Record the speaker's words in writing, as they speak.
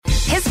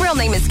His real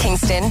name is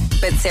Kingston,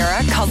 but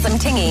Sarah calls him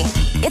Tingy.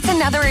 It's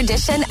another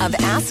edition of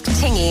Ask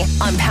Tingy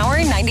on Power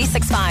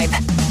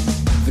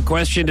 96.5. The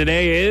question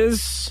today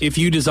is, if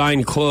you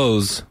design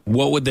clothes,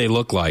 what would they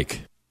look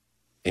like?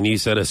 And you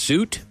said a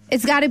suit?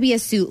 It's got to be a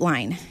suit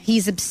line.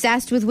 He's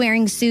obsessed with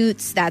wearing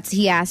suits.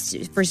 He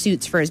asked for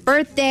suits for his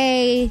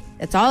birthday.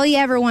 That's all he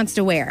ever wants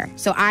to wear.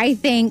 So I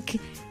think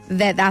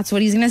that's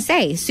what he's going to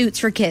say. Suits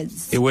for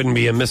kids. It wouldn't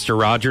be a Mr.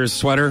 Rogers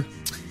sweater?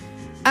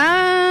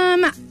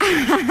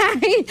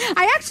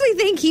 I actually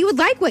think he would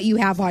like what you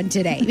have on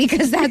today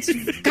because that's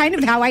kind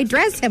of how I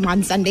dress him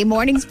on Sunday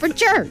mornings for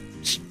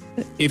church.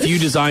 If you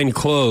design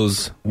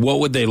clothes, what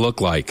would they look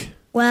like?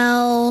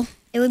 Well,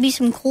 it would be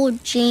some cool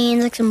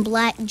jeans, like some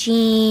black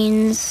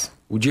jeans.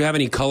 Would you have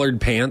any colored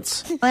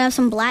pants? I have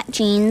some black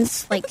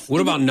jeans.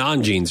 What about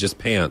non-jeans, just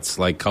pants,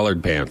 like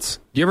colored pants?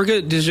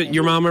 Did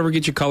your mom ever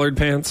get you colored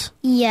pants?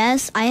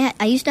 Yes,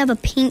 I used to have a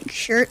pink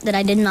shirt that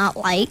I did not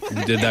like.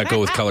 Did that go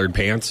with colored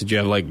pants? Did you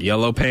have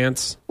yellow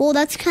pants? Well,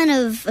 that's kind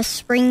of a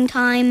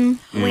springtime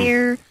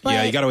wear.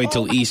 Yeah, you got to wait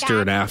till Easter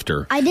and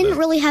after. I didn't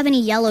really have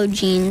any yellow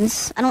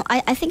jeans.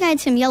 I think I had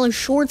some yellow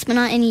shorts, but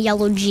not any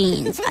yellow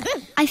jeans.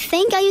 I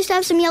think I used to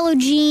have some yellow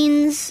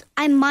jeans.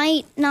 I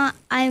might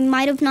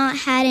have not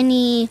had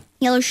any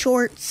yellow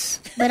shorts,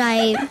 but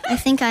I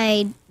think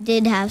I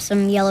did have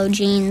some yellow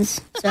jeans.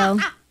 So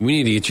we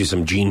need to get you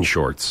some jean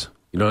shorts.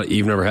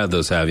 You've never had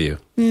those, have you?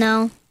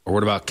 No. Or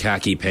what about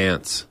khaki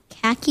pants?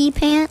 Khaki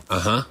pants?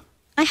 Uh-huh.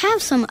 I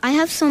have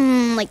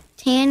some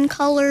tan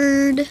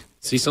colored.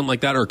 See something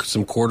like that, or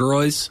some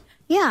corduroys?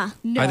 Yeah.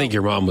 No. I think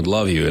your mom would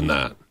love you in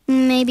that.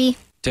 Maybe.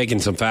 Taking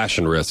some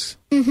fashion risks.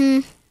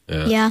 Mm-hmm.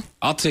 Yeah.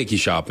 I'll take you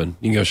shopping.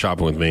 You can go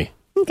shopping with me.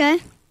 Okay.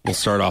 We'll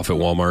start off at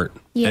Walmart.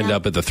 Yeah. End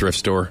up at the thrift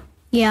store.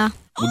 Yeah.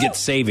 We'll get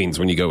savings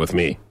when you go with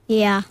me.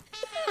 Yeah.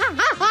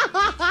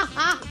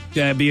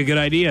 That'd be a good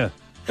idea.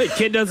 The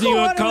kid doesn't even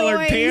know what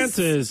colored pants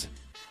is.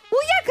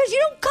 Well, yeah, because you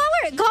don't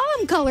call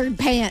them colored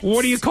pants.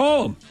 What do you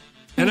call them?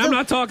 And I'm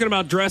not talking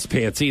about dress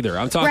pants either.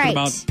 I'm talking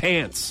about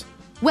pants.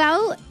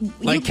 Well,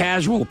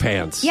 casual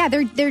pants. Yeah,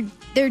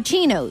 they're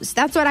chinos.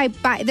 That's what I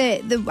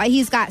buy.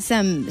 He's got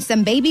some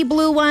baby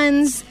blue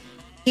ones.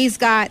 He's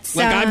got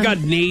some. I've got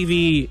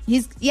navy.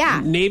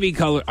 Navy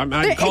color.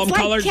 I call them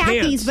colored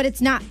khakis, pants, but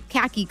it's not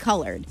khaki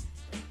colored.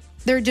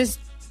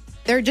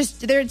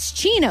 It's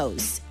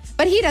chinos.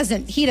 But he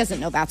doesn't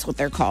know that's what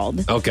they're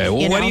called. Okay,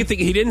 well, what do you think?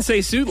 He didn't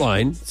say suit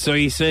line, so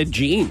he said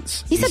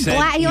jeans. He said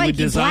black. He would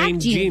design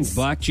black jeans.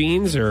 Black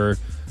jeans or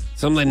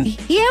something.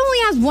 He only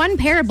has one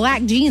pair of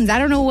black jeans. I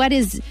don't know what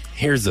his.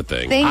 Here's the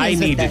thing. I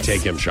need to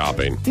take him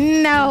shopping.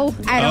 No,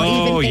 I don't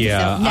even think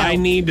so.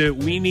 No.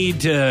 We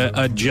need to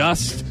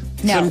adjust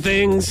some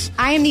things.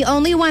 I am the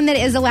only one that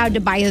is allowed to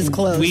buy his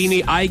clothes.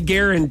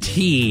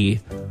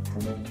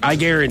 I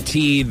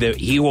guarantee that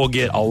he will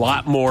get a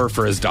lot more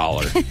for his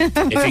dollar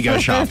if he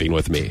goes shopping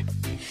with me.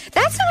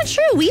 That's not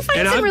true. We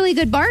find some really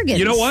good bargains.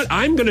 You know what?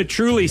 I'm going to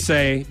truly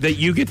say that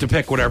you get to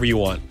pick whatever you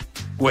want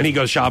when he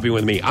goes shopping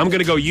with me. I'm going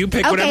to go, you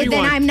pick whatever you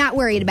want. Okay, then I'm not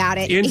worried about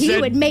it. He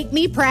would make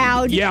me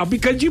proud. Yeah,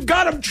 because you've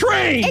got him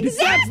trained.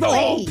 Exactly. That's the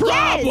whole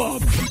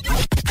problem.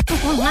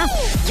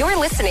 You're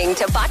listening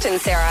to Fotsch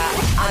and Sarah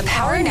on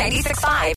Power 96.5.